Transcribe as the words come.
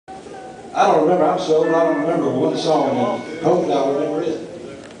I don't remember. I'm so old. I don't remember one song, and hopefully I'll remember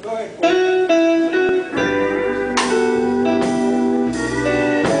it. Go ahead.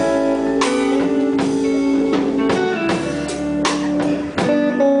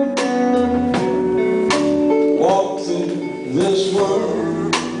 Walk through this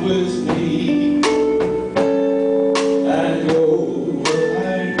world with me and go where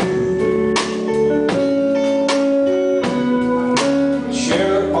I go.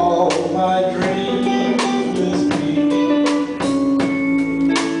 Share all my dreams with me.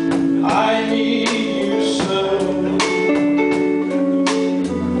 I need you so.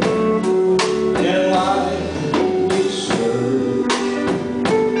 In life we serve,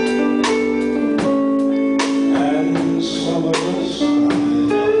 and some of us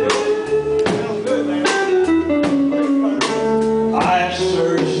I've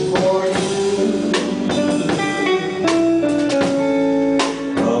searched for you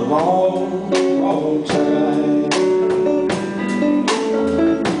a long, long time,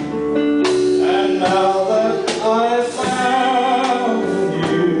 and now that I found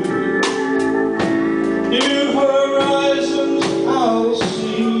you, new horizons I'll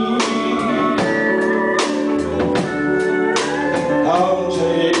see. Come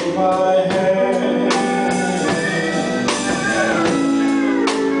take my hand,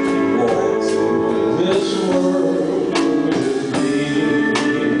 walk through this world with me.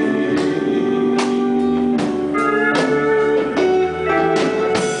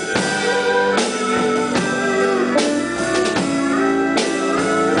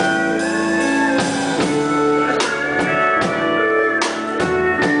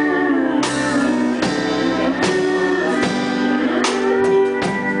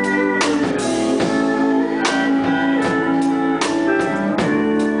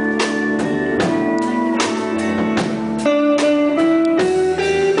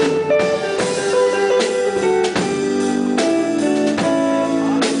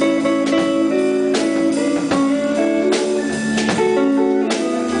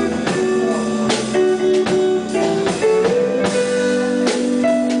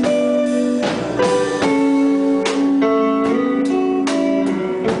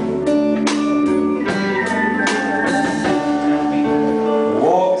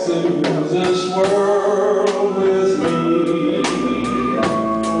 Walk through this world with me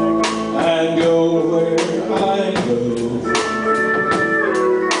and go where I go.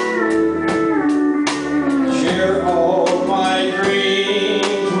 Share all my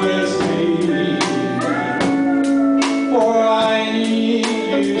dreams with me, for I need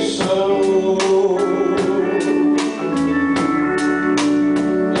you so.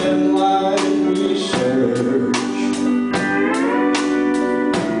 In life we search,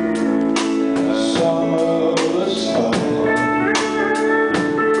 some of us fall,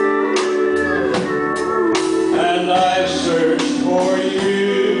 and I've searched for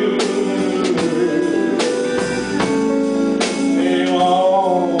you a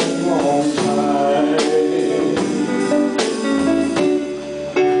long, long time,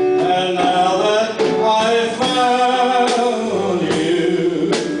 and now that I found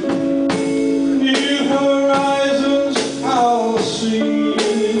you, new horizons I'll see.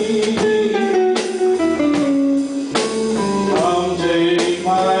 Come take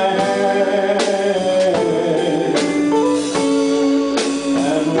my hand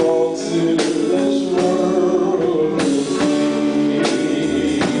and walk through this world with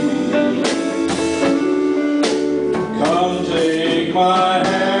me. Come take my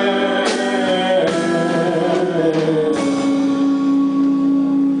hand.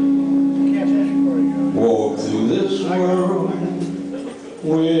 Walk through this world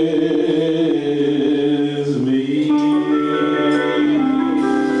with me.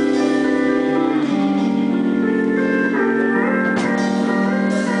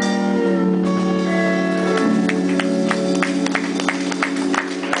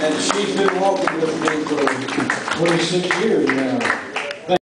 And she's been walking with me for 26 years now.